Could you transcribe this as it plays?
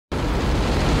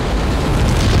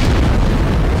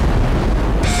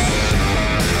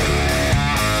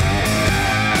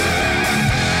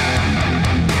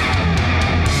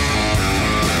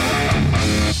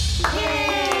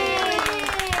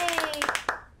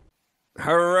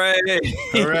Hooray!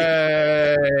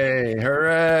 Hooray!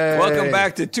 Hooray! Welcome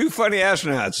back to Two Funny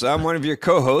Astronauts. I'm one of your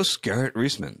co-hosts, Garrett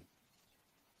Reisman.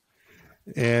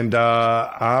 And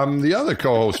I'm the other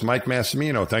co-host, Mike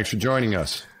Massimino. Thanks for joining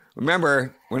us.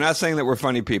 Remember, we're not saying that we're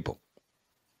funny people.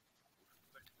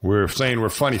 We're saying we're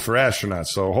funny for astronauts.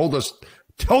 So hold us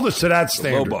to that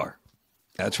standard. Low bar.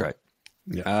 That's right.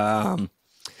 Yeah.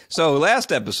 So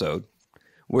last episode,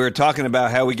 we were talking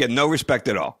about how we get no respect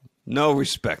at all. No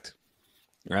respect.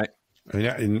 Right?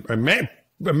 Yeah, and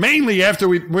mainly after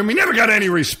when we never got any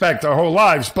respect our whole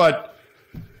lives, but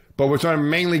we're talking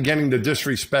mainly getting the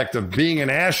disrespect of being an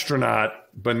astronaut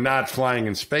but not flying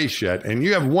in space yet. And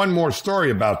you have one more story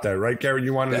about that, right, Garrett?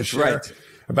 You wanted to share right.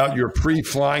 About your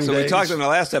pre-flying days? So we talked in the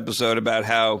last episode about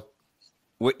how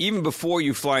even before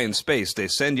you fly in space, they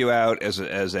send you out as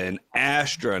an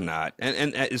astronaut.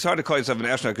 And it's hard to call yourself an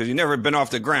astronaut because you've never been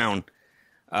off the ground.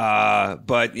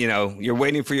 But you know, you're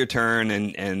waiting for your turn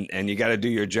and you got to do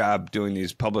your job doing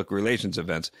these public relations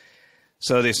events.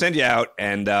 So they send you out,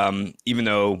 and even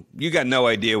though you got no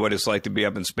idea what it's like to be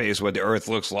up in space, what the Earth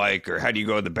looks like, or how do you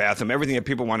go to the bathroom, everything that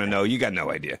people want to know, you got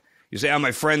no idea. You say, "Oh,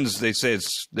 my friends, they say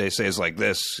it's like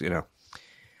this," you know.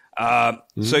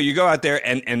 So you go out there,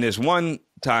 and there's one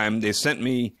time they sent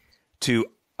me to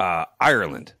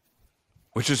Ireland,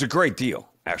 which is a great deal.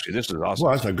 Actually, this is awesome.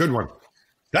 Well, that's a good one.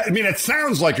 It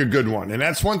sounds like a good one, and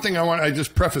that's one thing I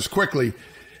just preface quickly.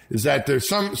 Is that there's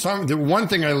the one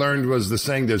thing I learned was the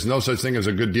saying, there's no such thing as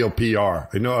a good deal PR.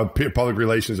 I know a public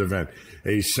relations event.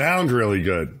 They sound really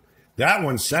good. That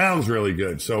one sounds really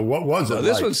good. So what was it like?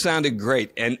 This one sounded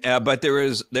great. And, but it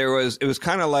was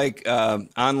kind of like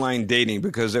online dating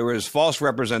because there was false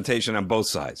representation on both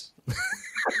sides.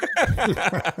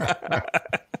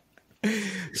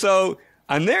 So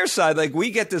on their side, like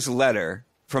we get this letter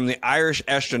from the Irish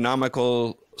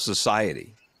Astronomical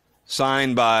Society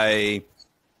signed by,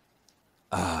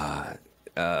 I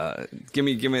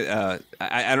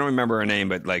don't remember her name,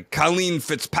 but like Colleen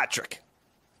Fitzpatrick.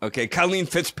 Okay, Colleen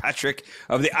Fitzpatrick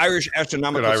of the Irish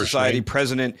Astronomical Society,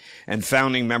 president and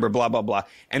founding member, blah, blah, blah.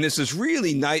 And it's this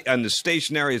really nice on the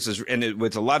stationery,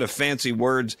 with a lot of fancy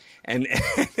words. And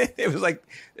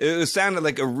it sounded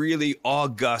like a really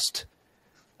august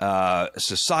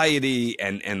society,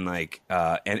 and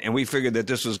we figured that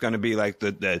this was going to be like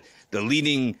the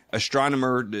leading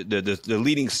astronomer, the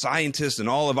leading scientist in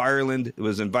all of Ireland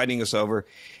was inviting us over.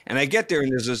 And I get there,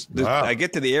 and there's wow. I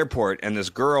get to the airport, and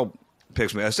this girl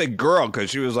picks me. I say girl because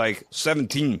she was like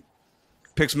 17.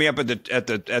 Picks me up at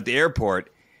the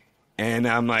airport, and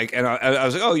I'm like, and I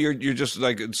was like, oh, you're just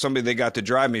like somebody they got to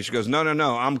drive me. She goes, no,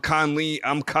 I'm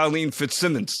Colleen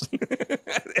Fitzsimmons.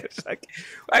 It's like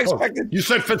I expected. You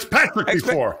said Fitzpatrick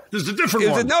before. This is a different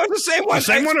one. No, it's the same one. The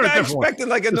same one or a different one? I expected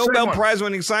like a Nobel Prize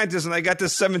winning scientist, and I got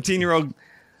this 17-year-old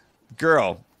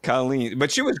girl, Colleen, but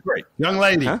she was great. Young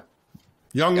lady, huh?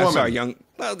 Young woman. Sorry, young.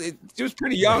 Well, she was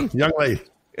pretty young. Young lady.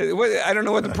 I don't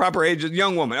know what the proper age is.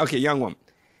 Young woman. Okay, young woman.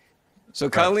 So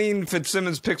Colleen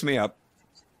Fitzsimmons picks me up,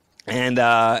 and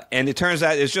it turns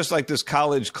out it's just like this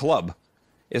college club.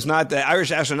 It's not the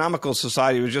Irish Astronomical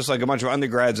Society. It was just like a bunch of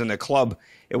undergrads in a club.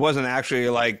 It wasn't actually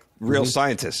like real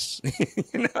scientists,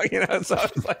 you know. So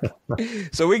it's like,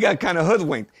 so we got kind of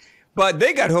hoodwinked, but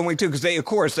they got hoodwinked too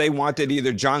because they wanted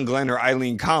either John Glenn or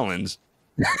Eileen Collins.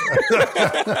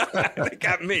 They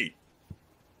got me.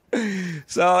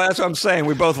 So that's what I'm saying.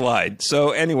 We both lied.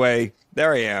 So anyway,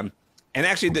 there I am. And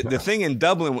actually, the thing in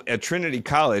Dublin at Trinity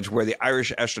College, where the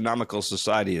Irish Astronomical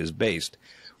Society is based,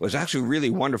 was actually really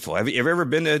wonderful. Have you ever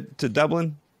been to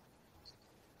Dublin?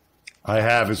 I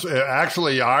have. It's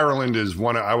actually, Ireland is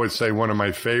I would say one of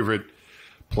my favorite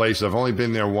places. I've only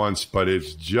been there once, but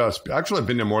it's just actually I've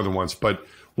been there more than once, but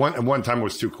one time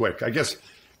was too quick. I guess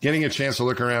getting a chance to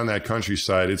look around that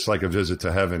countryside, it's like a visit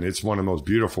to heaven. It's one of the most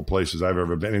beautiful places I've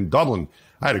ever been. In Dublin,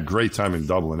 I had a great time in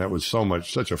Dublin. That was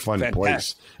such a fun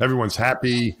place. Everyone's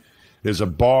happy. There's a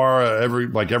bar every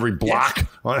block,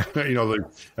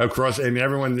 across, and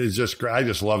everyone is just. I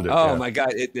just loved it. Oh my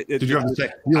God! Did you have to say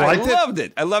you liked it? I loved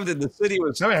it. I loved it. The city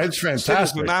was. I mean, it's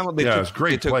fantastic. It's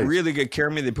great. They took really good care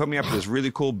of me. They put me up at this really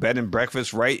cool bed and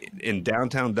breakfast right in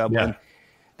downtown Dublin. Yeah.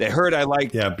 They heard I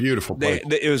liked. Yeah, beautiful place.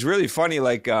 It was really funny.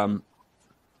 Like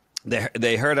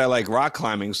they heard I like rock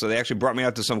climbing, so they actually brought me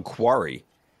out to some quarry.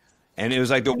 And it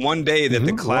was like the one day that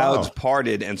the clouds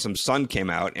parted and some sun came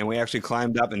out, and we actually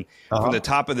climbed up. And from the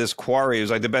top of this quarry, it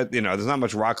was like the best. There's not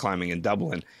much rock climbing in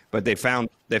Dublin, but they found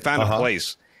a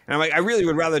place. And I'm like, I really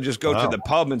would rather just go to the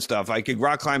pub and stuff. I could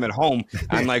rock climb at home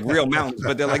on like real mountains,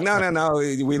 but they're like, no.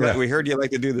 We heard you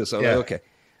like to do this. So like, okay.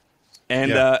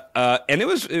 And and it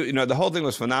was the whole thing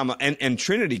was phenomenal. And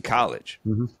Trinity College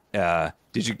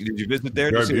Did you visit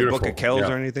there? Did you Very see the Book beautiful. of Kells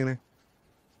Yeah. or anything there?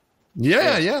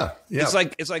 Yeah. It's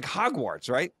like Hogwarts,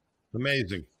 right?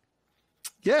 Amazing.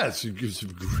 Yeah, it's They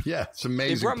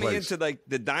amazing brought me place. into like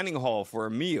the dining hall for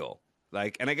a meal,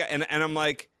 like, and I'm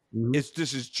like, this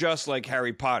is just like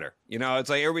Harry Potter, you know? It's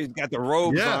like everybody's got the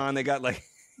robes on. They got like,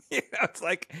 you know, it's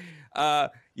like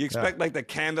you expect like the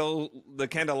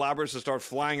candelabras to start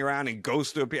flying around and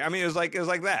ghosts to appear. I mean, it was like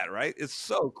that, right? It's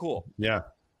so cool. Yeah.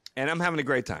 And I'm having a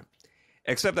great time.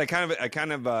 Except I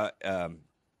kind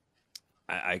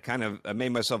of made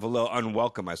myself a little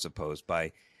unwelcome, I suppose,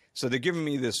 so they're giving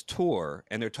me this tour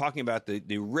and they're talking about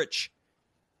the rich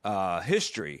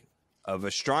history of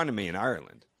astronomy in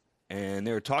Ireland. And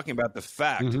they were talking about the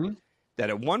fact that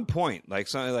at one point, like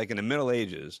something like in the Middle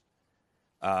Ages,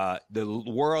 the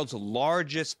world's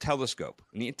largest telescope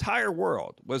in the entire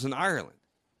world was in Ireland.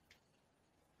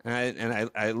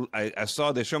 And I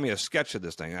saw, they showed me a sketch of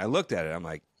this thing. I looked at it. I'm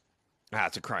like,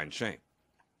 it's a crying shame.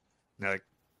 And they're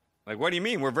like, what do you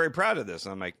mean? We're very proud of this.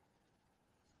 And I'm like,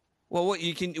 well,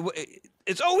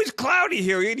 it's always cloudy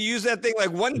here. You're going to use that thing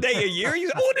like one day a year?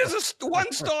 There's one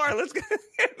star. Let's go.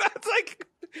 That's like,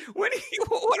 what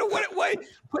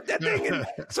put that thing in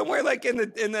somewhere like in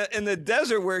the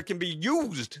desert where it can be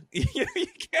used. You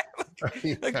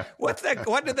can't like what's that?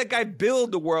 Why did that guy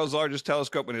build the world's largest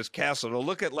telescope in his castle to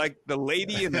look at like the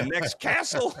lady in the next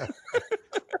castle?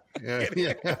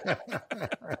 Yeah.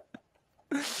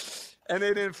 And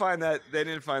they didn't find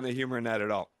the humor in that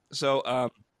at all. So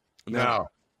no.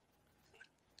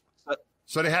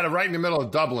 So they had it right in the middle of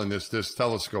Dublin. This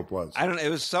telescope was. I don't know. It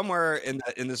was somewhere in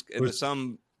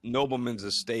some nobleman's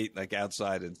estate, like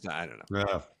outside. I don't know.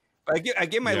 Yeah. But I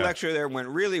gave my lecture there. Went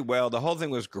really well. The whole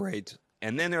thing was great.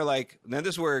 And then they're like, then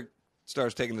this is where it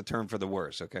starts taking the turn for the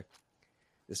worse. Okay.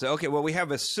 They say, okay, well, we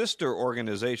have a sister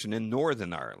organization in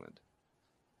Northern Ireland,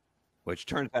 which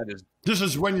turns out is. This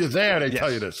is when you're there. They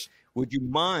tell you this. Would you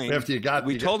mind? After you got,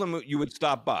 we told them you would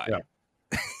stop by. Yeah.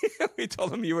 We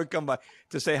told them you would come by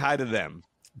to say hi to them.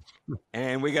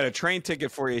 And we got a train ticket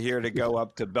for you here to go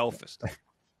up to Belfast.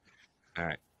 All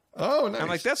right. Oh, nice. I'm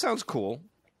like, that sounds cool.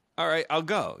 All right, I'll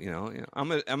go. You know,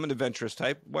 I'm an adventurous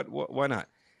type. Why not?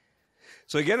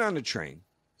 So I get on the train,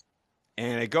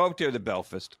 and I go up there to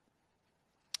Belfast,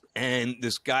 and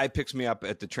this guy picks me up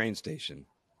at the train station,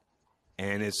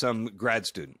 and it's some grad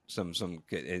student, some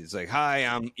kid. It's like, hi,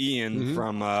 I'm Ian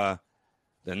from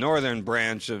the northern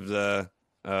branch of the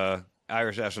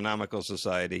Irish Astronomical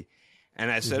Society. And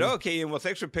I said, okay, Ian, well,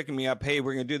 thanks for picking me up. Hey,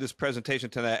 we're going to do this presentation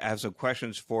tonight. I have some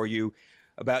questions for you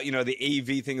about, the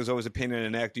AV thing is always a pain in the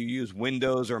neck. Do you use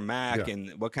Windows or Mac? Yeah.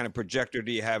 And what kind of projector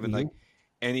do you have? And like,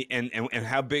 and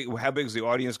how big is the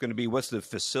audience going to be? What's the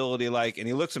facility like? And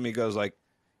he looks at me,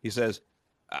 he says,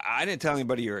 I didn't tell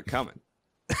anybody you were coming.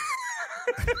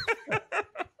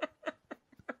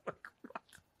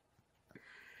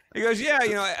 He goes,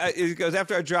 yeah, he goes,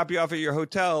 after I drop you off at your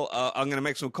hotel, I'm going to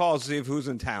make some calls to see who's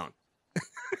in town.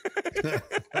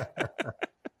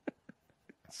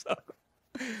 So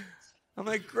I'm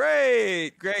like,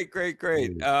 great.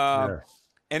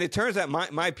 And it turns out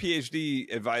my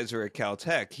PhD advisor at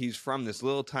Caltech, he's from this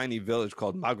little tiny village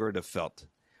called Magher de Felt,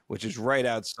 which is right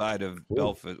outside of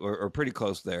Belfast or pretty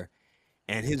close there.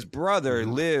 And his brother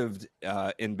lived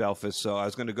in Belfast, so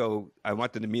I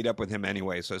wanted to meet up with him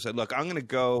anyway. So I said, look, I'm going to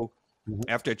go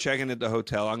after checking at the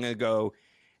hotel. I'm going to go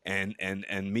and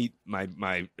meet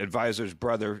my advisor's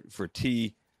brother for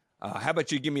tea. How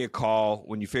about you give me a call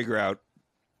when you figure out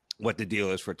what the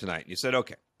deal is for tonight? And he said,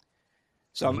 okay.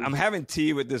 So I'm having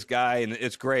tea with this guy, and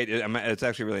it's great. It's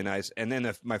actually really nice. And then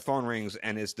my phone rings,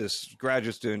 and it's this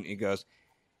graduate student. He goes,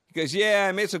 yeah,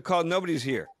 I made some call. Nobody's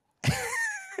here.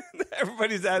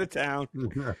 Everybody's out of town.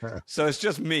 So it's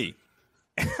just me.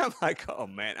 And I'm like, oh,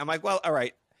 man. I'm like, well, all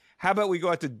right. How about we go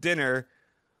out to dinner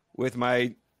with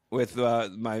my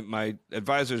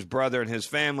advisor's brother and his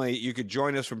family? You could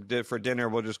join us for dinner.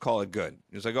 We'll just call it good.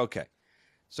 He's like, okay.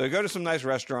 So I go to some nice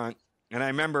restaurant, and I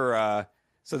remember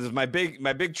so there's my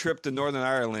big trip to Northern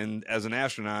Ireland as an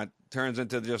astronaut turns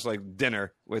into just like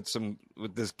dinner with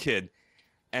this kid.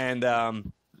 And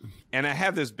I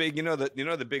have this big,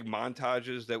 the big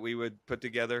montages that we would put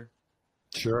together.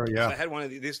 Sure, yeah. So I had one of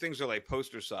these things are like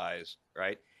poster size,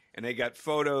 right? And they got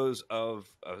photos of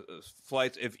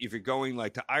flights. If you're going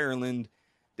like to Ireland,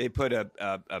 they put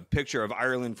a picture of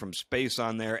Ireland from space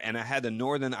on there, and I had the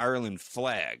Northern Ireland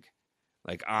flag,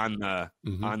 like on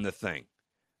the thing,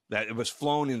 that it was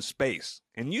flown in space.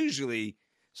 And usually,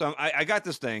 so I got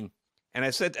this thing, and I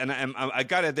said, and I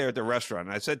got it there at the restaurant.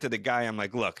 And I said to the guy, I'm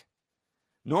like, look.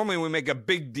 Normally, we make a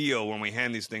big deal when we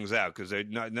hand these things out because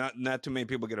not too many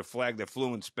people get a flag that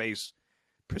flew in space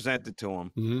present it to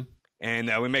him,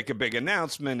 and we make a big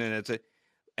announcement,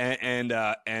 and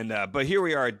but here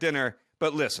we are at dinner.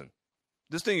 But listen,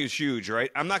 this thing is huge, right?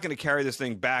 I'm not going to carry this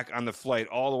thing back on the flight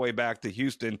all the way back to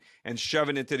Houston and shove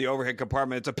it into the overhead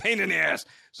compartment. It's a pain in the ass.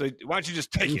 So why don't you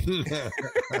just take it?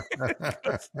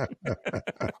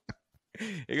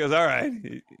 He goes, all right.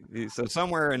 So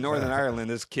somewhere in Northern Ireland,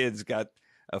 this kid's got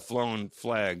a flown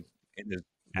flag in his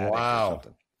attic or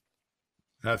something.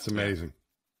 That's amazing.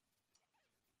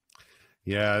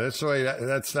 Yeah, that's the way.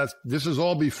 That's this is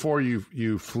all before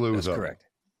you flew. That's correct.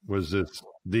 Was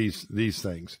these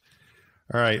things?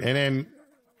 All right, and then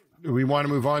we want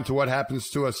to move on to what happens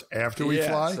to us after we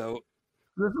fly. So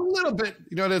there's a little bit,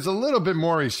 there's a little bit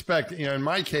more respect. In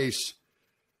my case,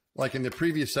 like in the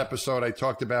previous episode, I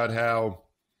talked about how,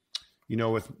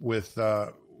 with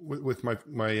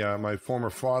my former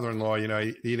father-in-law,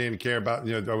 he didn't care about,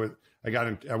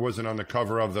 I wasn't on the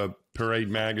cover of the Parade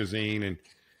magazine, and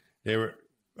they were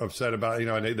upset about,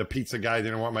 the pizza guy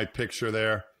didn't want my picture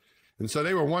there. And so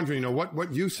they were wondering,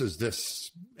 what use is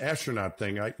this astronaut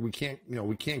thing? We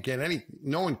can't get any.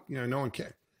 No one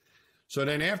cared. So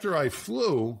then after I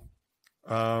flew,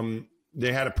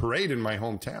 they had a parade in my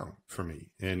hometown for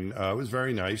me, and it was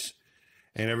very nice,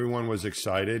 and everyone was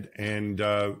excited. And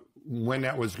when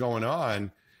that was going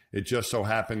on, it just so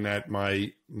happened that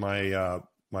my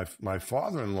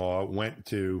father-in-law went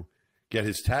to get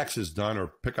his taxes done or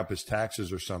pick up his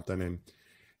taxes or something, and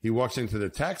he walks into the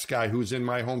tax guy who's in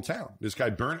my hometown. This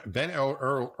guy, Ben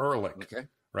Ehrlich,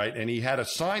 right? And he had a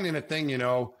sign in a thing,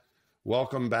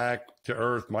 welcome back to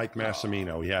Earth, Mike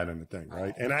Massimino. He had in the thing,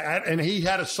 right? And he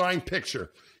had a signed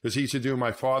picture because he used to do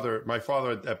my father by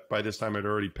this time had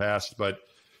already passed, but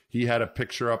he had a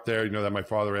picture up there, that my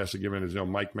father asked to give in as,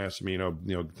 Mike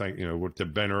Massimino, to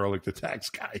Ben Ehrlich, the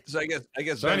tax guy. So I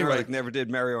guess Ben Ehrlich never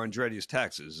did Mario Andretti's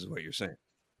taxes, is what you're saying.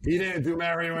 He didn't do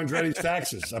Mario Andretti's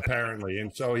taxes, apparently.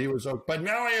 And so he was, but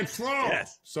now I had flown.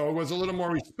 Yes. So it was a little more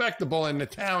respectable in the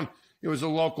town. It was a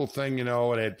local thing, it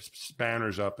had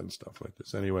banners up and stuff like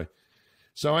this. Anyway,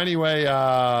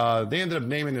 they ended up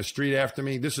naming the street after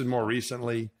me. This is more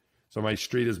recently. So my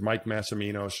street is Mike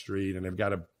Massimino Street, and they've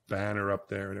got a banner up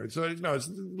there. And so, it's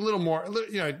a little more, a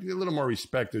little more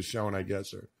respect is shown, I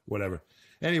guess, or whatever.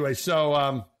 Anyway,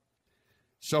 so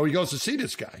he goes to see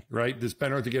this guy, right? This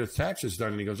Ben Ehrlich to get his taxes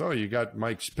done. And he goes, oh, you got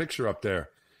Mike's picture up there.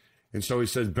 And so he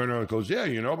says, Ben Ehrlich goes, yeah,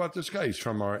 you know about this guy? He's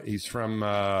from around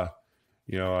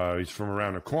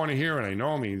the corner here, and I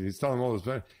know him. He's telling all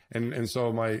this. And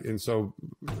so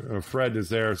Fred is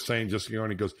there saying,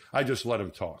 and he goes, I just let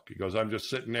him talk. He goes, I'm just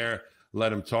sitting there,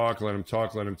 let him talk. And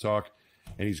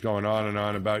he's going on and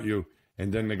on about you.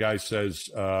 And then the guy says,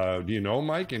 do you know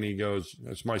Mike? And he goes,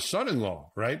 that's my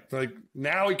son-in-law, right? Like,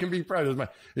 now he can be proud.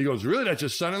 He goes, really? That's your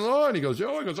son-in-law? And he goes,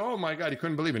 oh my God, he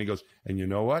couldn't believe it. And he goes, and you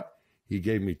know what? He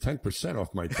gave me 10%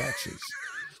 off my taxes.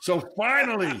 So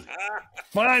finally,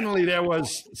 there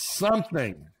was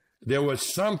something. There was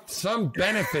some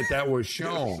benefit that was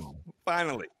shown.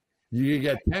 Finally. You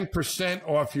get 10%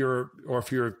 off your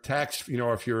tax,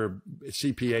 off your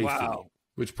CPA fee.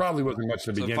 Which probably wasn't much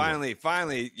to begin with.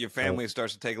 Finally, your family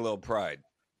starts to take a little pride.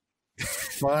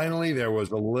 Finally, there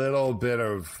was a little bit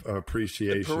of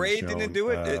appreciation. The parade didn't do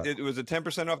it? It was a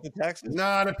 10% off the taxes?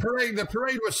 No, the parade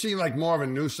was seen like more of a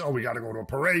nuisance. Oh, we got to go to a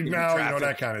parade now,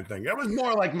 that kind of thing. It was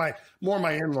more like my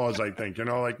in-laws, I think, so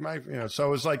it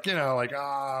was like,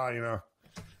 that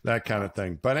kind of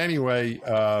thing. But anyway,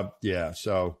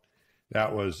 so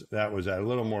that was a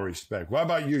little more respect. What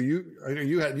about you?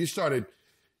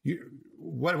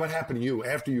 What happened to you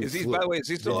after you flew? By the way, is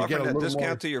he still offering a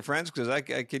discount to your friends? Because I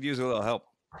could use a little help.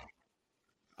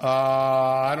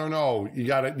 I don't know.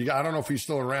 I don't know if he's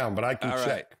still around, but I can check.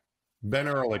 Right. Ben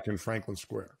Ehrlich in Franklin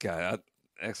Square. God,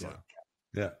 excellent.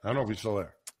 Yeah, I don't know if he's still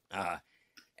there.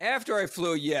 After I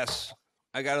flew, yes,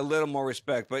 I got a little more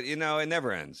respect, but it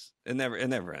never ends. It never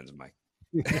ends, Mike.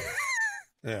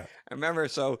 Yeah. I remember.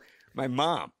 So my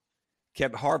mom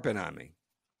kept harping on me.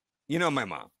 My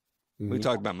mom. We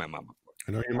talked about my mom before.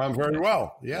 I know your mom very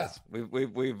well. Yes.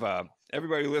 We've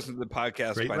everybody who listens to the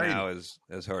podcast now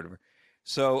has heard of her.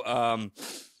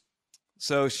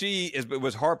 So she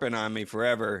was harping on me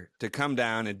forever to come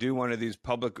down and do one of these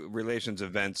public relations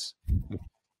events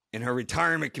in her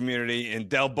retirement community in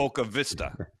Del Boca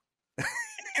Vista.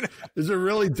 Is it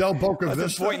really Del Boca Vista?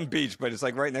 It's Boynton Beach, but it's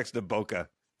like right next to Boca.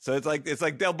 So it's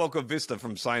like Del Boca Vista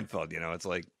from Seinfeld. It's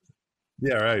like.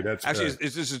 Yeah, right. That's actually,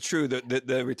 this is true.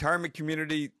 The retirement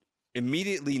community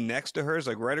immediately next to hers,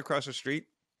 like right across the street,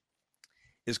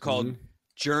 is called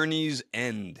Journey's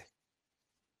End.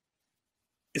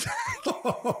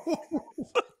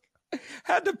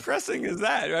 how depressing is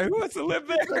that? Right? Who wants to live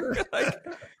there? Like,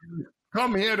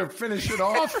 come here to finish it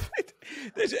off.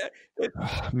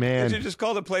 Man, they should just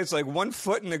call the place like 1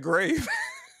 foot in the grave.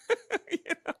 You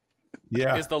know?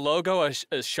 Yeah. Is the logo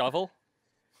a shovel?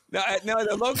 No,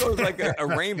 the logo is like a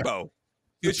rainbow.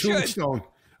 It should.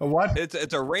 A what?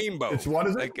 It's a rainbow. It's what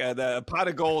is it? Like the pot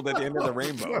of gold at the end of the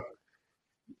rainbow.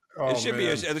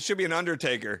 It should be an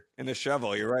undertaker and a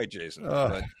shovel. You're right, Jason.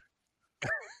 But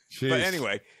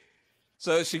anyway,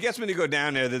 so she gets me to go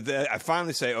down there. I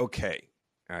finally say, okay,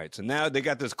 all right. So now they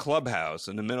got this clubhouse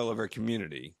in the middle of our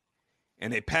community,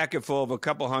 and they pack it full of a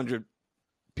couple hundred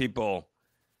people,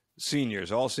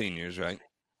 seniors, all seniors, right?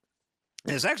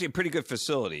 And it's actually a pretty good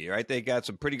facility, right? They got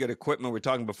some pretty good equipment. We were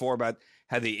talking before about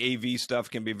how the AV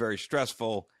stuff can be very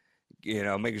stressful, you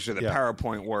know, making sure the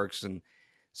PowerPoint works. And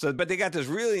so, but they got this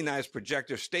really nice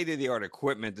projector, state-of-the-art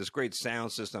equipment, this great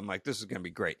sound system. I'm like, this is going to be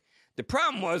great. The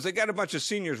problem was they got a bunch of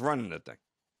seniors running the thing.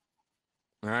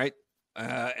 All right.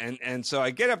 And so I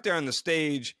get up there on the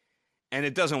stage and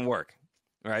it doesn't work.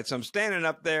 All right. So I'm standing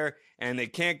up there and they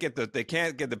can't get the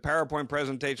PowerPoint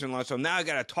presentation launched. So now I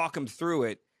got to talk them through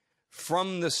it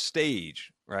from the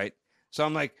stage, right? So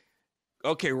I'm like,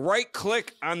 okay, right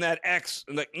click on that X.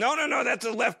 I'm like, no, that's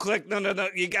a left click. No,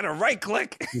 you got to right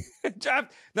click.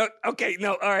 Drop. No, okay,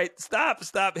 no, all right, stop.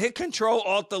 Hit Control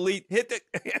Alt Delete. Hit the.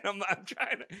 And I'm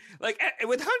trying to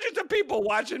with hundreds of people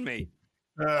watching me.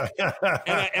 And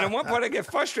at one point I get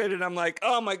frustrated. I'm like,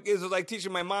 oh my, this is like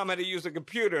teaching my mom how to use a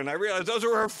computer, and I realize those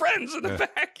are her friends in the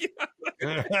back. You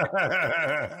know?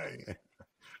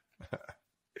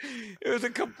 It was a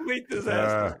complete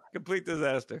disaster.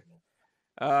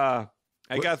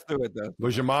 I got through it though.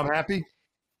 Was your mom happy?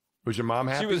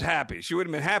 She was happy. She would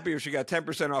have been happy if she got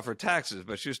 10% off her taxes,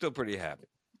 but she was still pretty happy.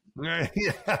 Yeah,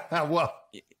 well,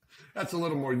 that's a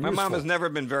little more useful. My mom has never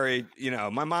been very,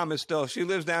 my mom is still, she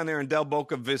lives down there in Del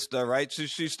Boca Vista, right? So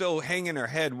she's still hanging her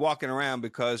head walking around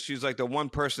because she's like the one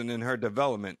person in her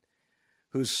development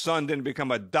whose son didn't become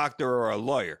a doctor or a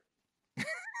lawyer.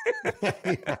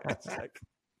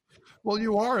 Well,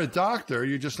 you are a doctor.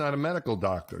 You're just not a medical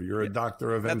doctor. You're a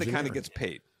doctor of engineering. That kind of gets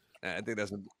paid. I think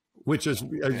that's which is,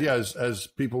 as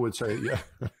people would say,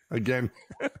 again,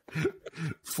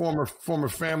 former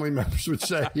family members would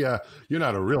say, you're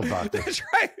not a real doctor. That's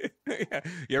right. Yeah.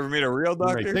 You ever meet a real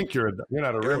doctor? You may think you're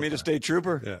not a real. You ever meet a state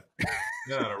trooper? Yeah,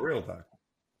 you're not a real doctor.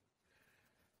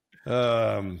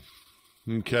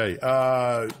 Okay.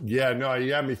 You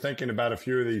had me thinking about a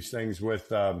few of these things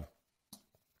with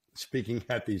speaking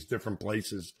at these different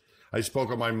places. I spoke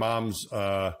at my mom's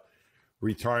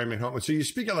retirement home. So you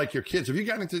speak at like your kids. Have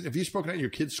you spoken at your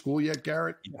kids' school yet,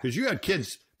 Garrett? Because you had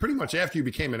kids pretty much after you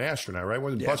became an astronaut, right?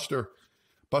 When Buster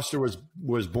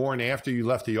was born after you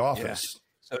left the office.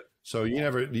 Yeah. So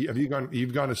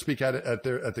you've gone to speak at the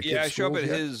kids' school? Yeah, I show up at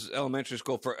his elementary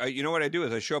school for you know what I do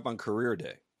is I show up on career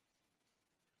day.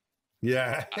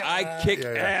 Yeah. I kick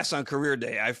ass on career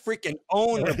day. I freaking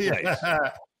own the place.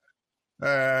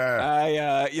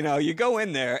 You go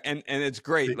in there and it's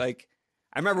great. Like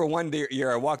I remember one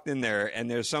year I walked in there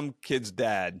and there's some kid's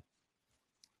dad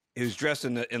who's dressed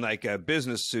in like a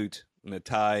business suit and a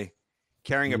tie,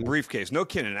 carrying a briefcase. No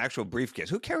kidding, an actual briefcase.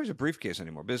 Who carries a briefcase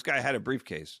anymore? But this guy had a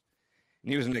briefcase,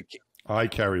 and he was in the. I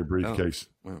carry a briefcase.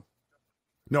 Oh, wow.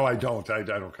 No, I don't. I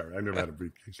don't carry. I've never had a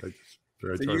briefcase.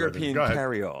 It's a European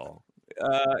carry-all.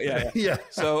 Yeah.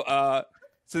 So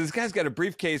this guy's got a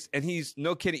briefcase, and he's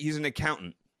no kidding. He's an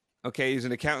accountant. Okay, he's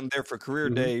an accountant there for career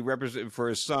day, representing for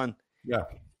his son. Yeah.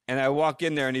 And I walk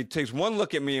in there, and he takes one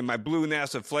look at me in my blue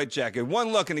NASA flight jacket.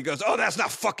 One look, and he goes, "Oh, that's not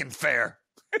fucking fair."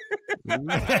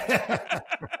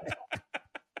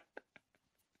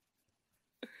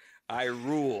 I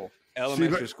rule.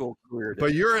 Elementary school career day.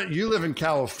 But you live in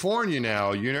California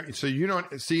now. So you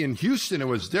don't see in Houston. It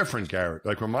was different, Garrett.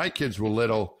 Like when my kids were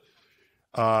little.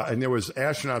 And there was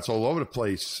astronauts all over the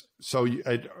place. So,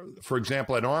 for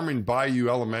example, at Armand Bayou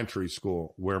Elementary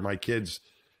School, where my kids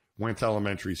went to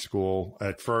elementary school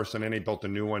at first, and then they built a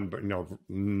new one, but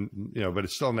but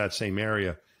it's still in that same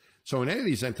area. So, in any of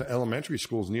these elementary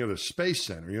schools near the Space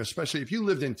Center, especially if you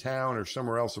lived in town or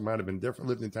somewhere else, it might have been different.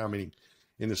 Lived in town, meaning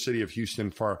in the city of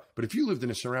Houston, far. But if you lived in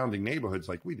the surrounding neighborhoods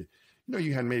like we did,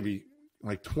 you had maybe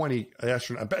like 20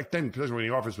 astronauts back then, because when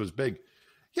the office was big.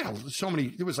 Yeah, so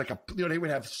many. It was like they would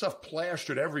have stuff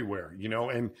plastered everywhere,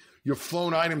 and your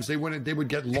flown items they would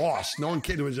get lost. No one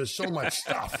kidding. There was just so much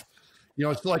stuff.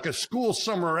 It's like a school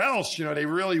somewhere else. They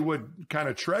really would kind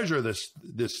of treasure this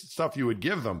stuff you would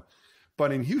give them.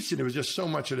 But in Houston, there was just so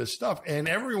much of this stuff, and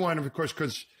everyone, of course,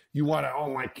 because you want to.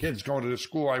 Oh, my kid's going to the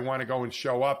school. I want to go and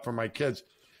show up for my kids,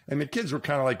 and the kids were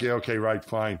kind of like, yeah, okay, right,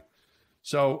 fine.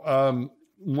 So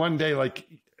one day, like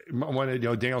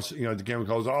Daniel, Daniel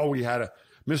goes, we had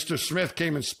Mr. Smith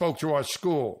came and spoke to our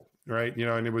school, right?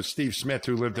 And it was Steve Smith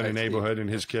who lived in a neighborhood, and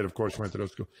his kid, of course, went to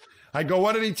those schools. I go,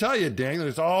 what did he tell you, Daniel?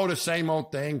 It's the same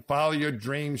old thing. Follow your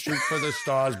dreams, shoot for the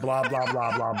stars, blah, blah,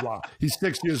 blah, blah, blah. He's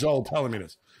 6 years old telling me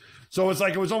this. So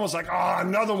it was almost like,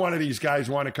 another one of these guys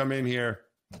want to come in here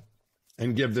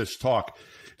and give this talk.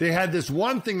 They had this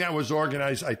one thing that was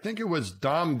organized. I think it was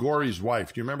Dom Gorey's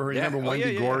wife. Do you remember her? You remember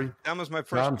Wendy Gorey? Yeah. That was my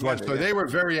first. Dom's wife. So they were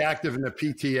very active in the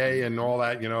PTA and all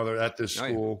that. They're at this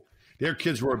school. Their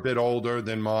kids were a bit older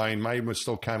than mine. Mine was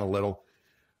still kind of little.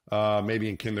 Maybe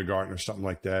in kindergarten or something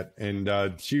like that. And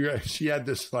she had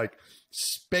this like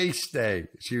space day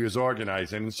she was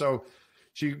organizing. And so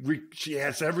she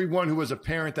asked everyone who was a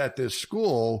parent at this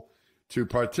school to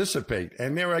participate.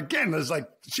 And there's like,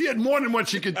 she had more than what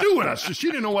she could do with us. So she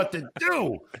didn't know what to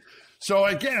do. So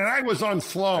again, I was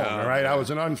unflown, all right? I was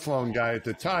an unflown guy at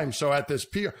the time. So at this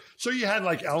pier, so you had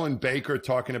like Ellen Baker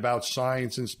talking about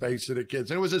science and space to the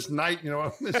kids. And it was this night,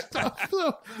 this stuff.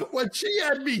 What she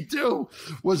had me do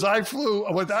was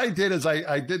what I did is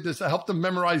I did this. I helped them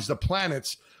memorize the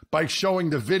planets by showing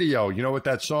the video. With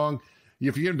that song,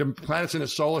 if you hear the planets in the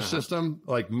solar system,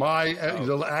 like the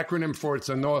acronym for it's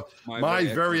my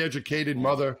very educated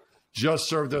mother just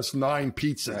served us 9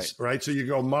 pizzas, right? So you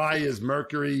go, my is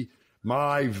Mercury,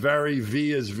 my very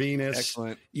V is Venus,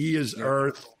 excellent. E is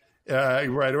Earth,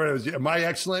 right? It was my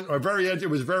excellent or it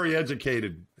was very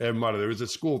educated mother. There was a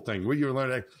school thing where you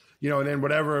learn, and then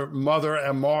whatever mother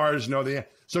and Mars,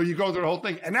 so you go through the whole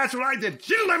thing, and that's what I did.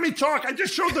 She didn't let me talk. I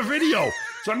just showed the video.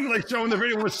 So I'm like showing the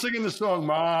video. We're singing the song,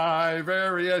 my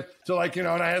very. So and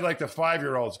I had like the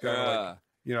 5-year-olds kind of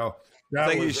It's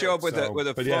like you show up with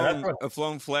a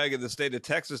flown flag of the state of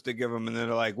Texas to give them, and then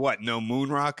they're like, "What? No moon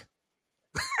rock?"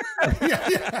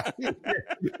 yeah.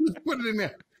 Just put it in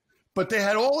there. But they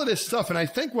had all of this stuff, and I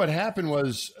think what happened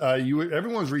was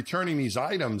everyone was returning these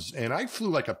items, and I flew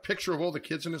like a picture of all the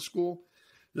kids in the school.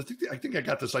 I think I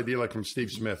got this idea like from Steve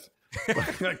Smith,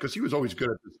 because he was always good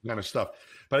at this kind of stuff.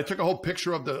 But I took a whole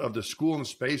picture of the school in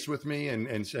space with me, and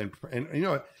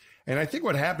I think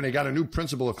what happened, they got a new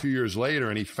principal a few years later,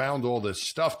 and he found all this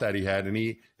stuff that he had,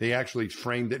 and they actually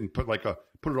framed it and put it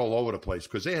all over the place,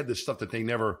 because they had this stuff that they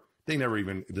never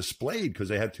even displayed because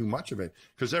they had too much of it.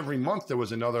 Because every month there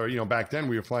was another, back then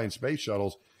we were flying space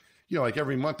shuttles, like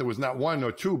every month there was not 1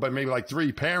 or 2, but maybe like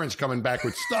 3 parents coming back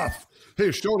with stuff.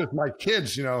 Hey, show this my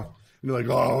kids, and they're like,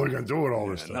 oh, we're going to do it all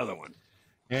this stuff. Another one.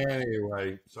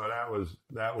 Anyway, so that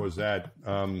was that.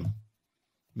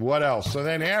 What else? So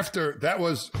then after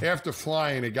after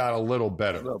flying, it got a little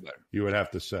better. You would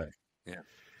have to say. Yeah.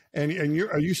 And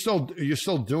are you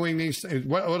still doing these things?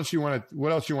 What else you want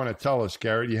to tell us,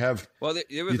 Garrett? You have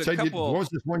there was a couple. What was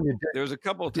this one you did? There was a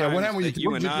couple of times that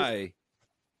you and I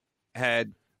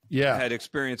had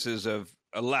experiences of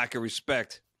a lack of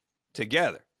respect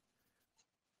together.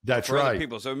 That's for right. Other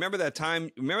people. So remember that time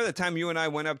you and I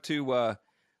went up to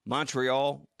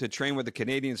Montreal to train with the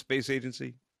Canadian Space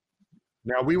Agency?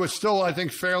 Now, we were still, I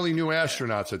think, fairly new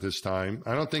astronauts at this time.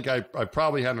 I don't think I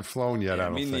probably hadn't flown yet. I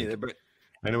don't think. Me neither. But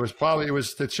and it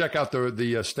was to check out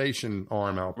the station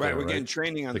arm out there. Right, we're getting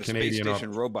training on the Canadian space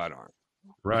station robot arm.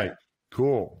 Right,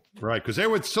 cool. Right, because they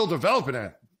were still developing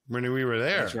that when we were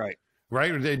there. That's right.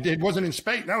 Right, it wasn't in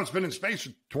space. Now it's been in space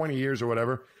for 20 years or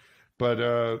whatever,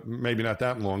 but maybe not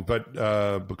that long, but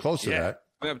close to that.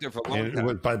 We went up there for a long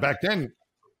time. But back then,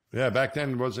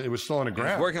 it was still on the ground.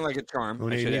 It was working like a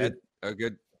charm. I should add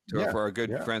for our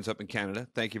good friends up in Canada.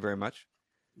 Thank you very much.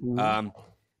 Mm-hmm.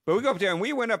 But we go up there, and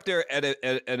we went up there at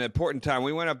an important time.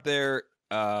 We went up there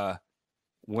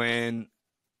when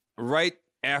right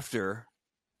after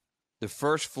the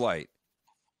first flight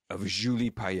of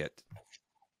Julie Payette.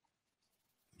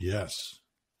 Yes.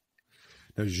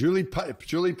 Now, Julie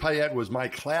Payette was my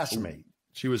classmate.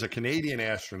 She was a Canadian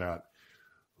astronaut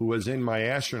who was in my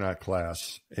astronaut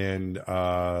class, and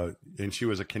she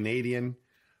was a Canadian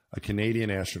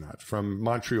astronaut from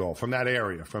Montreal, from that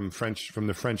area, from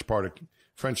the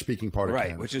French-speaking part of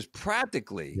Canada. Which is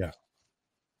practically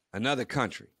another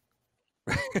country.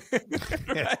 Right?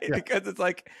 Yeah. Because it's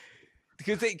like,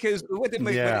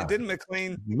 didn't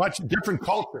McLean much different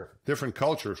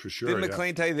culture for sure. Didn't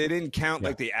McLean tell you they didn't count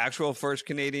like the actual first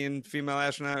Canadian female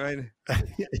astronaut, right?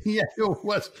 Yeah, it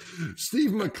was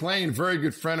Steve McLean, very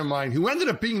good friend of mine, who ended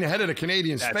up being the head of the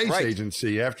Canadian Space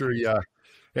Agency after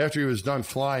he was done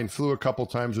flying. Flew a couple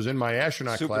times, was in my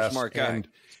astronaut class. Smart guy. And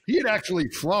he had actually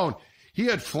flown. He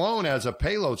had flown as a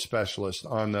payload specialist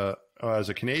as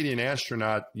a Canadian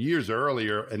astronaut years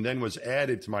earlier, and then was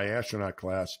added to my astronaut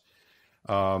class.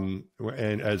 And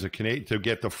as a Canadian to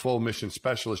get the full mission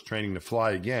specialist training to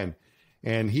fly again.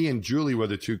 And he and Julie were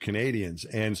the two Canadians.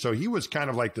 And so he was kind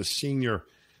of like the senior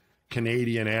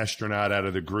Canadian astronaut out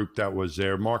of the group that was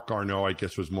there. Mark Garneau, I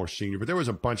guess, was more senior. But there was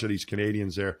a bunch of these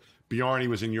Canadians there. Bjarne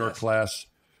was in your class,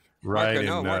 right?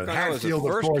 Mark Garneau was the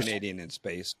first Canadian in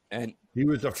space. And he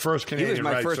was the first Canadian, he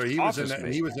was my first so he was in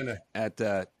that. He was in at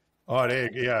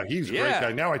he's a great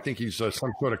guy. Now I think he's some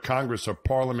sort of Congress or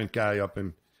Parliament guy up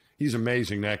in. He's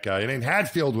amazing, that guy. And then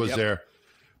Hadfield was there.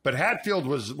 But Hadfield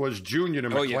was junior to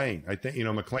McLean. I think,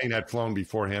 McLean had flown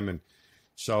before him. And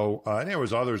so and there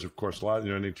was others, of course, a lot,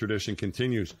 and the tradition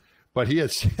continues. But he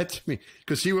had said to me,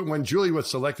 because when Julie was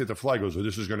selected to fly, he goes, well,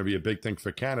 this is going to be a big thing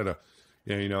for Canada,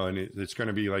 and it's going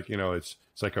to be like, it's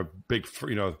like a big,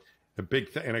 a big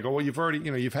thing. And I go, well, you've already,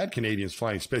 you've had Canadians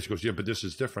flying space. He goes, yeah, but this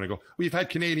is different. I go, well, you've had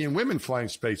Canadian women flying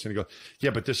space. And he goes, yeah,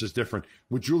 but this is different.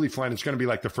 With Julie flying, it's going to be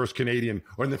like the first Canadian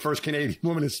or the first Canadian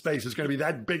woman in space. It's going to be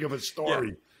that big of a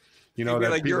story. Yeah.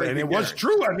 That people, and it was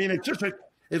true. I mean, it's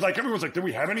like everyone's like, do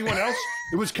we have anyone else?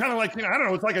 It was kind of like, I don't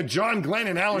know, it's like a John Glenn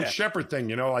and Alan Shepard thing,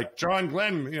 like John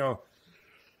Glenn,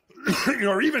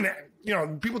 or even,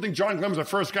 people think John Glenn was the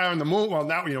first guy on the moon. Well,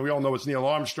 now, we all know it's Neil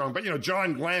Armstrong, but,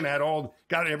 John Glenn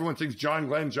everyone thinks John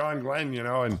Glenn,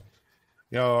 and,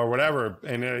 or whatever.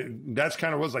 And that's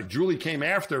kind of was like Julie came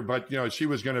after, but, she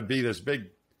was going to be this big,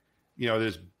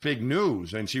 this big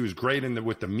news, and she was great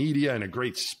with the media and a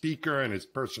great speaker and his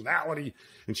personality,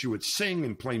 and she would sing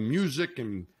and play music,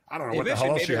 and I don't know what the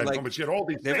hell else she had, but she had all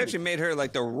these things. They've actually made her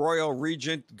like the royal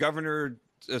regent, governor,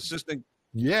 assistant.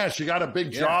 Yeah, she got a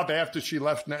big job after she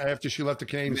left the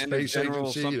Canadian Space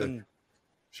Agency.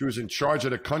 She was in charge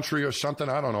of the country or something.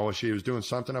 I don't know. She was doing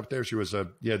something up there. She was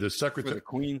the secretary, the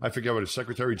Queen. I forget what, a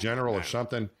secretary general or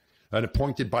something, and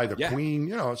appointed by the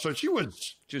Queen. So she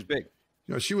was big.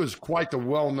 She was quite the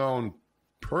well-known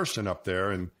person up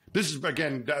there. And this is,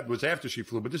 again, that was after she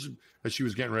flew, but this is as she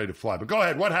was getting ready to fly. But go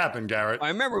ahead. What happened, Garrett? I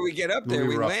remember we get up there,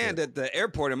 we land at the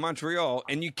airport in Montreal,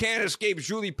 and you can't escape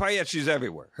Julie Payette. She's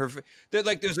everywhere.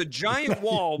 There's a giant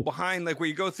wall behind, like, where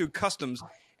you go through customs,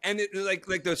 and it,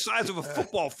 like the size of a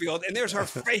football field, and there's her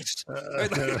face.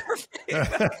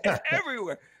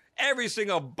 Everywhere. Every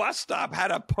single bus stop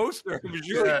had a poster of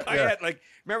Julie Payette. Yeah. Like,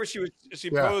 remember she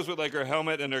posed with like her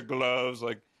helmet and her gloves.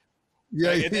 Like,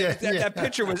 that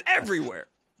picture was everywhere.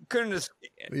 Couldn't escape.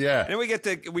 Yeah. And then we get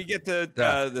to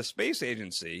the space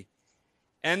agency,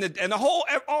 and the whole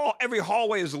every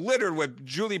hallway is littered with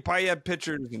Julie Payette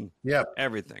pictures and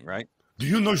everything. Right? Do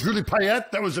you know Julie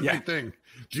Payette? That was a big thing.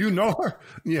 Do you know her?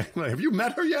 Yeah. Have you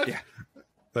met her yet? Yeah.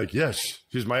 Like, yes,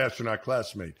 she's my astronaut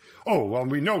classmate. Oh, well,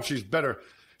 we know she's better.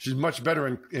 She's much better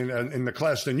in the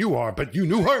class than you are, but you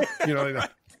knew her.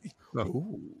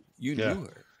 Ooh, you knew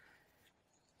her.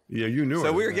 Yeah, you knew her.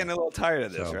 So we were getting a little tired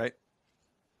of this, right?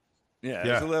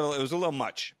 Yeah, it was a little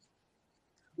much.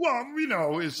 Well,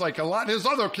 it's like a lot. There's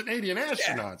other Canadian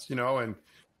astronauts, and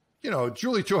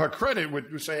Julie, to her credit,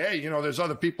 would say, hey, there's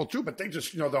other people too, but they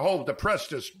just, the press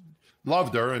just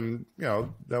loved her, and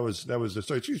that was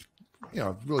so she's,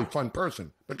 really fun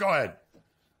person. But go ahead.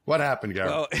 What happened,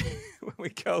 Garrett?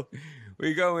 Well,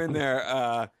 we go in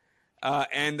there,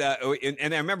 and I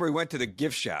remember we went to the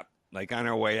gift shop, like on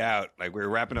our way out, like we were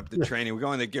wrapping up the training. We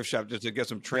go in the gift shop just to get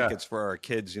some trinkets for our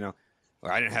kids, Or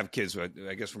I didn't have kids, but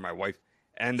I guess for my wife.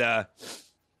 And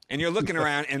you're looking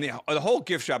around, and the whole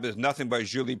gift shop is nothing but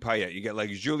Julie Payette. You get like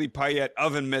Julie Payette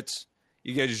oven mitts.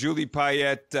 You get Julie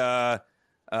Payette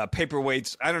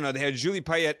paperweights. I don't know. They had Julie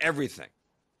Payette everything,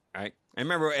 right? I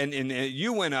remember, and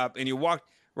you went up and you walked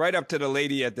right up to the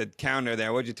lady at the counter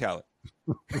there. What'd you tell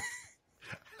her?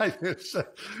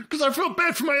 Because I feel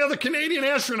bad for my other Canadian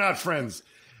astronaut friends.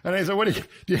 And I said, what do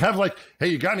you have, like, hey,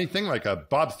 you got anything like a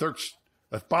Bob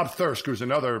Thirsk, who's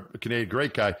another Canadian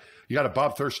great guy. You got a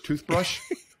Bob Thirsk toothbrush?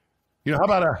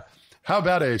 How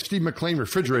about a Steve McLean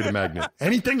refrigerator magnet?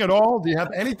 Anything at all? Do you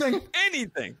have anything?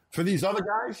 Anything. For these other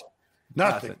guys?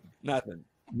 Nothing.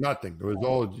 It was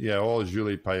all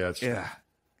Julie Payette's. Yeah.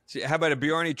 How about a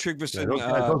Bjarne Tryggvason?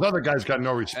 Those other guys got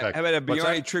no respect. How about a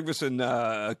Bjarne Tryggvason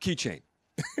keychain?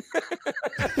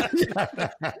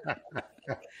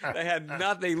 They had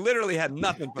nothing. They literally had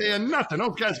nothing. They had nothing.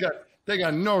 Those guys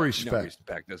got no respect. No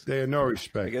respect. They had no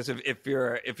respect. I guess if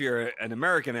you're an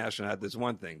American astronaut, that's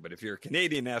one thing. But if you're a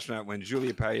Canadian astronaut, when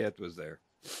Julie Payette was there.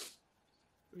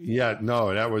 Yeah,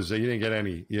 no, that was, you didn't get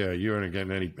any, you weren't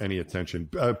getting any attention.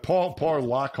 Paul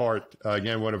Lockhart,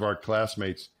 again, one of our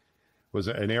classmates, was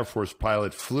an Air Force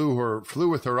pilot, flew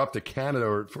with her up to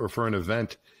Canada for an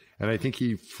event. And I think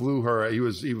he flew her, he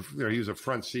was a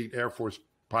front seat Air Force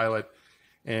pilot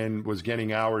and was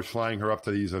getting hours flying her up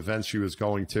to these events she was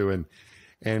going to.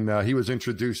 And he was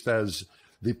introduced as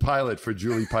the pilot for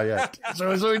Julie Payette.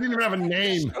 So he didn't even have a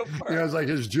name. It's like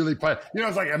his Julie Payette.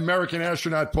 It's like American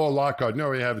astronaut Paul Lockhart. No,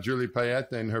 we have Julie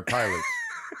Payette and her pilot.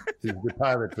 He's the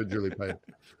pilot for Julie Payette.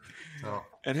 Oh.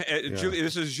 And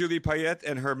this is Julie Payette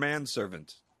and her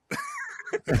manservant.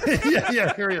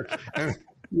 yeah, here he is. And,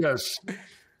 yes.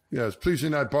 Please do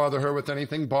not bother her with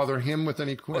anything. Bother him with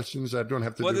any questions that don't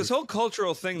have to. Well, this whole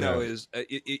cultural thing, though, is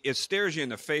it stares you in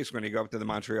the face when you go up to the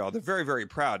Montreal. They're very, very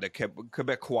proud. They're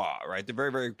Quebecois, right? They're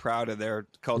very, very proud of their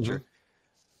culture.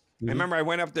 Mm-hmm. I remember I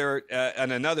went up there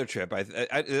on another trip. I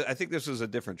think this was a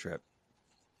different trip.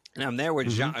 And I'm there with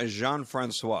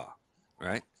Jean-Francois,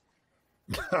 right?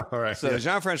 All right. So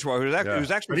Jean-Francois, who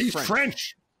was actually but he's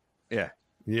French. Yeah.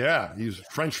 Yeah, he's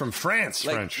French from France,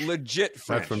 like French. Legit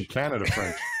French. Not from Canada,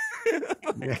 French.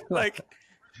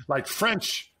 like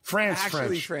French, France,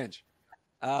 actually French.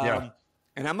 And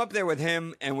I'm up there with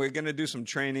him, and we're going to do some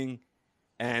training,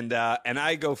 and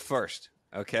I go first,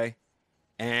 okay?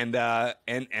 And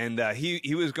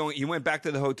he was going. He went back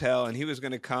to the hotel, and he was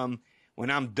going to come when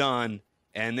I'm done,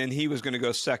 and then he was going to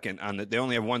go second on the. They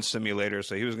only have one simulator,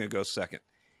 so he was going to go second.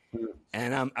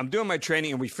 And I'm doing my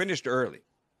training, and we finished early.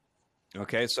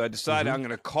 Okay, so I decided I'm going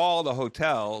to call the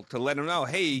hotel to let them know,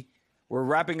 hey, we're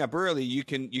wrapping up early. You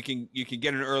can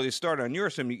get an early start on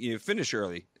yours, so you finish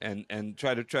early and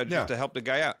try just to help the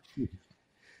guy out.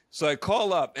 So I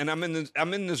call up, and I'm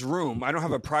in this room. I don't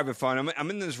have a private phone. I'm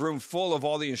in this room full of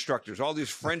all the instructors, all these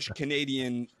French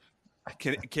Canadian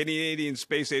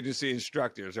Space Agency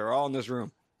instructors. They're all in this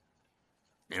room,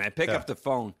 and I pick up the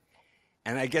phone,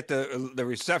 and I get the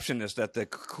receptionist at the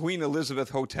Queen Elizabeth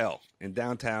Hotel in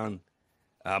downtown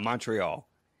Montreal.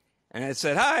 And I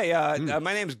said, hi,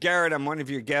 my name's Garrett. I'm one of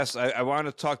your guests. I want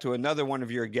to talk to another one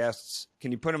of your guests.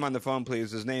 Can you put him on the phone,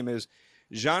 please? His name is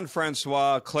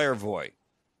Jean-Francois Clairvoy.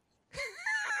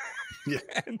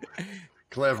 Clairvoy.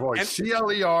 Clervoy.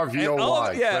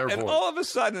 Clairvoy. And all of a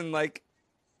sudden, like,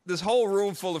 this whole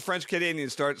room full of French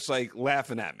Canadians starts, like,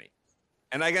 laughing at me.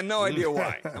 And I got no idea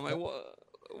why. I'm like,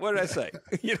 what did I say?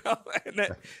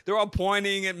 And they're all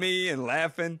pointing at me and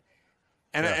laughing.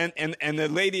 And the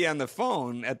lady on the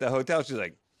phone at the hotel, she's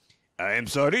like, I am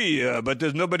sorry, but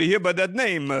there's nobody here by that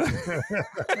name. And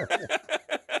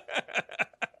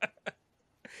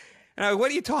I go,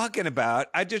 what are you talking about?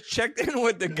 I just checked in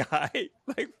with the guy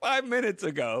like 5 minutes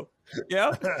ago.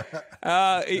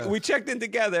 We checked in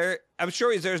together. I'm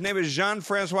sure his name is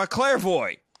Jean-Francois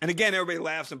Clairvoy. And again, everybody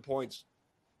laughs and points.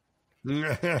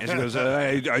 And she goes,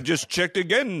 I just checked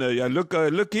again. I look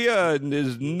here, and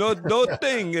there's no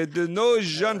thing. There's no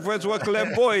Jean-Francois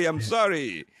Clairvoy. I'm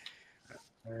sorry.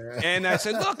 And I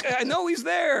said, look, I know he's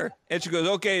there. And she goes,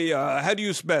 okay, how do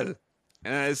you spell?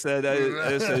 And I said,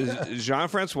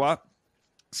 Jean-Francois,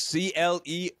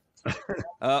 Clervoy.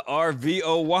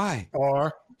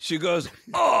 R. She goes,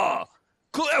 oh,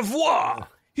 Clairvoy.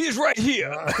 He's right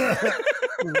here.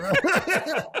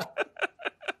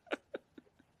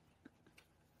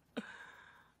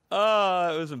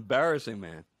 Oh, it was embarrassing,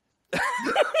 man.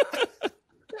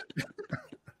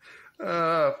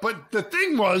 But the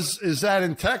thing is that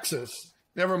in Texas,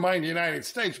 never mind the United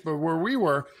States, but where we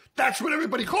were, that's what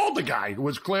everybody called the guy. It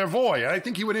was Clairvoy. And I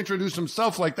think he would introduce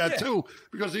himself like that too,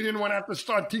 because he didn't want to have to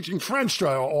start teaching French to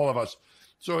all of us.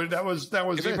 So that was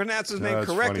if you pronounce his name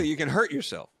correctly, funny. You can hurt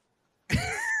yourself.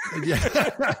 Yeah,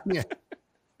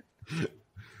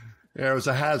 it was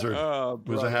a hazard. It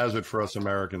was a hazard for us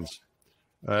Americans.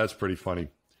 That's pretty funny.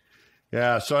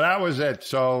 Yeah, so that was it.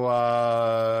 So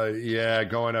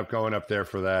going up there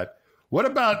for that. What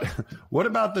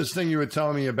about this thing you were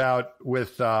telling me about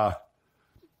with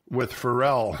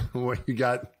Pharrell? What you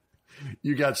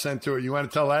got sent to it? You want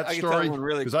to tell that story?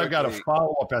 Because I've got a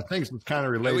follow up. I think it's kind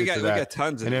of related to that. We got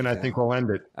tons of and then I think we'll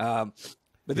end it.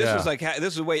 But this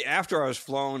was way after I was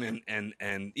flown,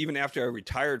 and even after I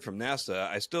retired from NASA,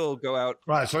 I still go out.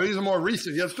 Right. So these are more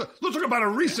recent. Let's talk about a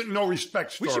recent no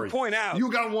respect story. We should point out you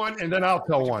got one, and then I'll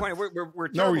tell one. We're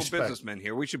terrible businessmen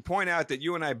here. We should point out that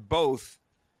you and I both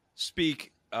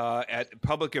speak at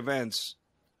public events,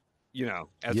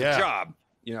 as a job.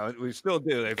 We still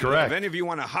do. If any of you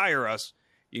want to hire us,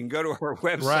 you can go to our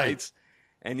websites. Right.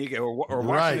 And you can, or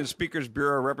Washington Speakers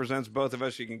Bureau represents both of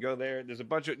us. You can go there. There's a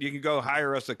bunch of, you can go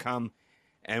hire us to come,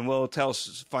 and we'll tell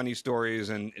funny stories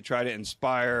and try to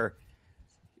inspire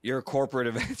your corporate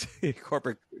events.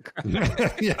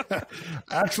 Yeah.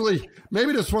 Actually,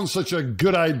 maybe this one's such a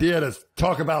good idea to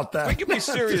talk about that. We can be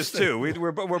serious too.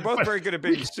 We're both very good at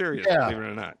being serious, believe it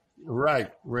or not.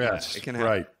 Right. Yes. It can happen.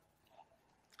 Right.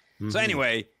 So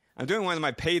anyway, I'm doing one of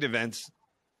my paid events.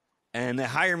 And they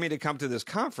hire me to come to this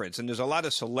conference. And there's a lot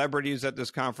of celebrities at this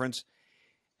conference.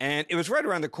 And it was right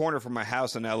around the corner from my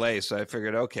house in LA. So I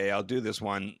figured, okay, I'll do this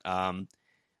one.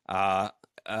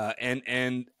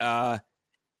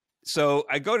 So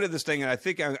I go to this thing, and I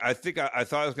thought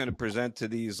I was going to present to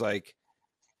these, like,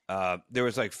 there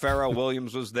was like Pharrell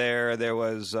Williams was there. There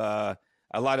was a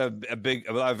lot of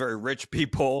very rich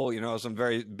people, some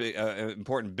very big,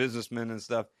 important businessmen and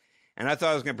stuff. And I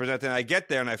thought I was going to present them. I get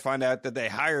there and I find out that they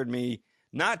hired me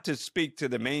not to speak to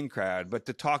the main crowd, but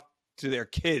to talk to their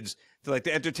kids, to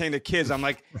entertain the kids. I'm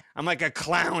like a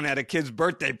clown at a kid's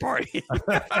birthday party.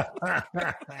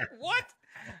 What?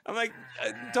 I'm like,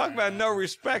 talk about no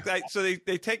respect. So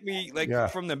they take me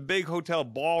from the big hotel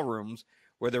ballrooms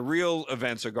where the real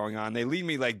events are going on. They lead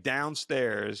me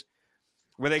downstairs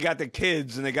where they got the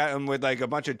kids, and they got them with a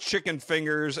bunch of chicken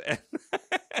fingers. And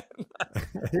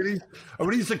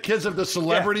are these the kids of the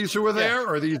celebrities who were there,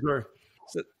 or these are?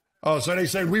 So they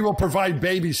said, we will provide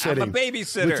babysitting. I'm a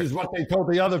babysitter, which is what they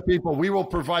told the other people. We will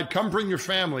provide. Come bring your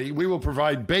family. We will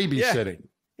provide babysitting.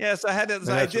 Yes, I had to.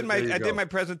 So I did my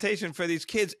presentation for these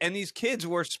kids, and these kids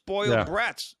were spoiled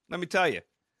brats. Let me tell you,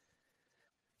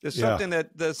 there's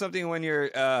something when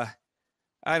you're.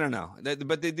 I don't know,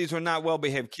 but these were not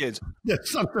well-behaved kids. There's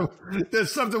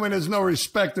something when there's no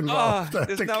respect involved.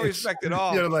 There's no respect at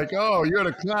all. You're like, oh, you're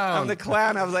the clown. I'm the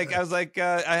clown. I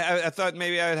thought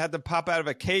maybe I would have to pop out of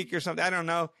a cake or something. I don't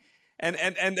know. And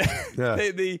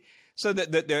they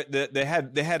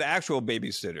had actual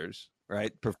babysitters,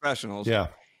 right? Professionals. Yeah.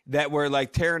 That were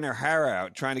tearing their hair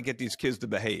out trying to get these kids to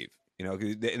behave.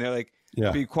 And they're like,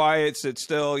 be quiet, sit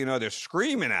still. They're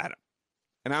screaming at them.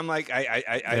 And I'm like,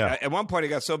 I at one point it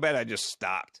got so bad I just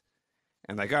stopped,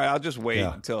 and all right, I'll just wait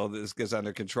until this gets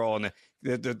under control. And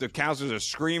the counselors are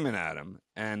screaming at him,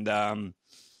 and I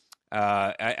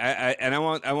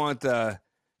won't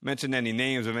mention any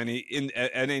names of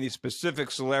any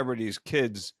specific celebrities'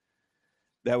 kids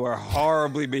that were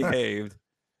horribly behaved,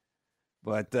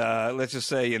 but let's just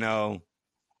say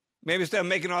maybe instead of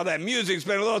making all that music,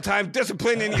 spend a little time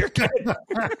disciplining your kid.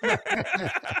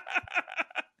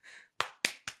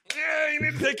 Yeah, you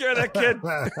need to take care of that kid.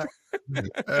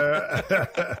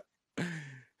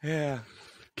 Yeah.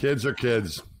 Kids are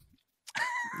kids.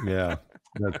 Yeah,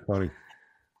 that's funny.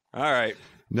 All right.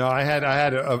 No, I had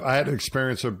an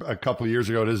experience a couple of years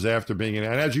ago. This is after being in,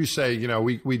 and as you say,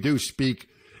 we do speak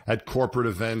at corporate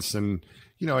events, and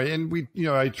and we,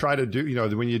 I try to do,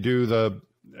 when you do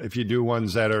if you do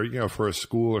ones that are, for a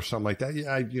school or something like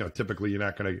that, typically you're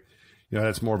not going to.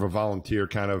 That's more of a volunteer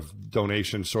kind of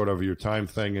donation, sort of your time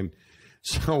thing. And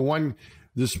so one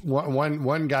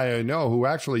guy I know who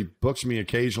actually books me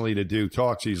occasionally to do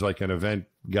talks, he's like an event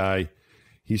guy.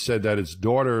 He said that his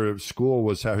daughter at school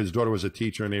his daughter was a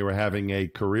teacher, and they were having a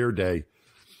career day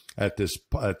at this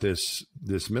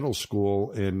middle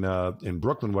school in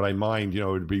Brooklyn. Would I mind? He'd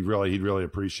really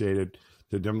appreciate it.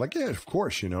 I'm like, yeah, of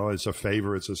course. It's a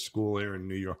favor. It's a school here in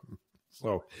New York.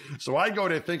 So I go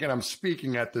there thinking I'm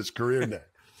speaking at this career day,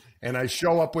 and I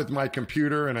show up with my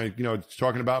computer, and I,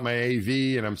 talking about my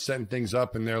AV, and I'm setting things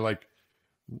up, and they're like,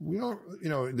 we don't,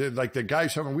 they're like, the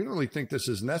guys having, we don't really think this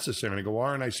is necessary. And I go, why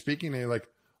aren't I speaking? And they're like,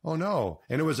 oh no.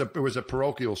 And it was a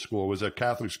parochial school. It was a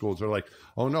Catholic school. So they're like,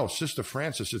 oh no, Sister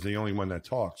Francis is the only one that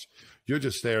talks. You're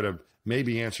just there to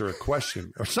maybe answer a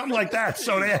question or something like that.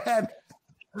 So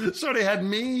they had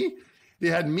me. They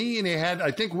had me, and they had,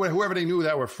 I think, whoever they knew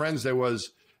that were friends. It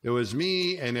was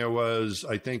me, and there was,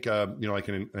 I think, like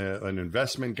an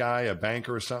investment guy, a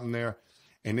banker or something there.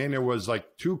 And then there was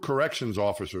like two corrections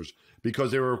officers, because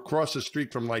they were across the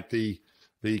street from like the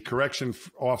correction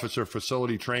officer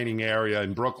facility training area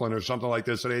in Brooklyn or something like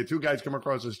this. So they had two guys come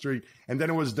across the street, and then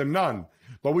it was the nun.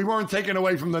 But we weren't taken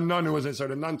away from the nun who was in. So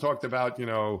the nun talked about,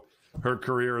 her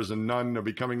career as a nun or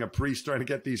becoming a priest, trying to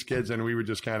get these kids, and we were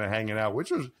just kind of hanging out,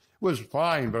 which was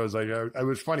fine. But I was like, it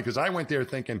was funny because I went there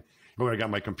thinking, oh, I got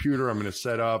my computer, I'm going to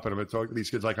set up, and I'm going to talk to these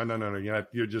kids. Like, oh, no,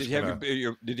 you're just. Did you have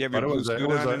your blue suit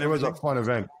on? It was a fun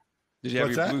event. Did you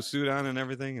have your blue suit on and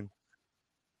everything? And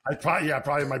I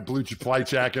probably my blue flight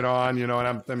jacket on, and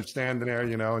I'm standing there,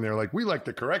 and they're like, we like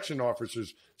the correction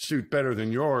officer's suit better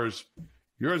than yours.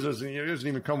 Yours doesn't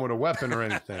even come with a weapon or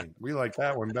anything. We like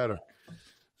that one better.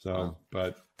 So,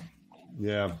 but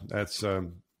yeah, that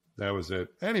was it.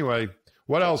 Anyway,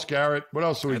 what else, Garrett? What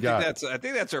else do we got? I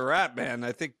think that's a wrap, man.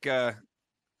 I think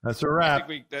that's a wrap.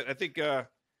 I think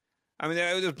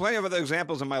there's plenty of other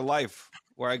examples in my life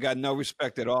where I got no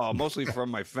respect at all, mostly from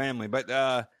my family. But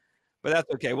that's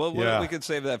okay. We could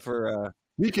save that for.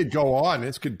 We could go on.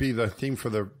 This could be the theme for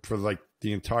the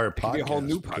entire podcast. Be a whole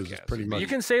new podcast. Pretty much. You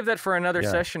can save that for another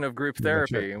session of group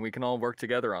therapy, and we can all work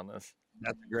together on this.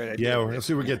 That's a great idea. Yeah, let's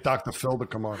see if we get Dr. Phil to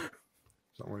come on.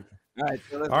 Something like that. All right.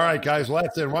 So All right, guys. Why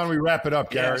don't we wrap it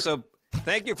up, Garrett? Yeah, so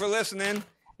thank you for listening.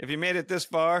 If you made it this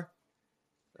far,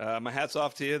 my hat's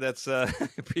off to you. That's I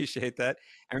appreciate that.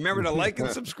 And remember to like and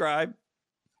subscribe.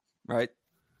 Right.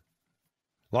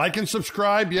 Like and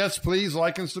subscribe. Yes, please.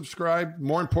 Like and subscribe.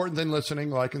 More important than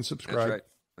listening, like and subscribe.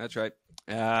 That's right.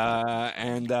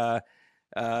 And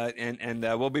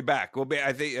we'll be back.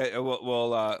 I think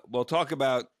we'll talk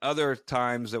about other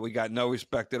times that we got no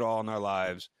respect at all in our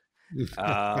lives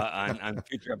on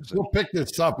future episodes. We'll pick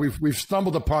this up. We've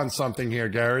stumbled upon something here,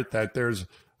 Garrett, that there's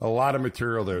a lot of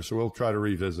material there. So we'll try to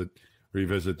revisit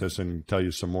this and tell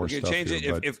you some more stuff. Change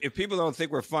here, it. If people don't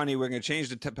think we're funny, we're going to change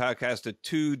the podcast to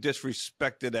 2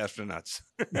 disrespected astronauts.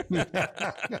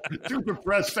 2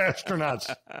 depressed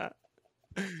astronauts.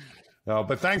 No,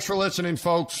 but thanks for listening,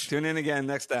 folks. Tune in again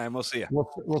next time. We'll see you.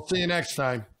 We'll see you next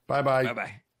time. Bye-bye.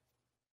 Bye-bye.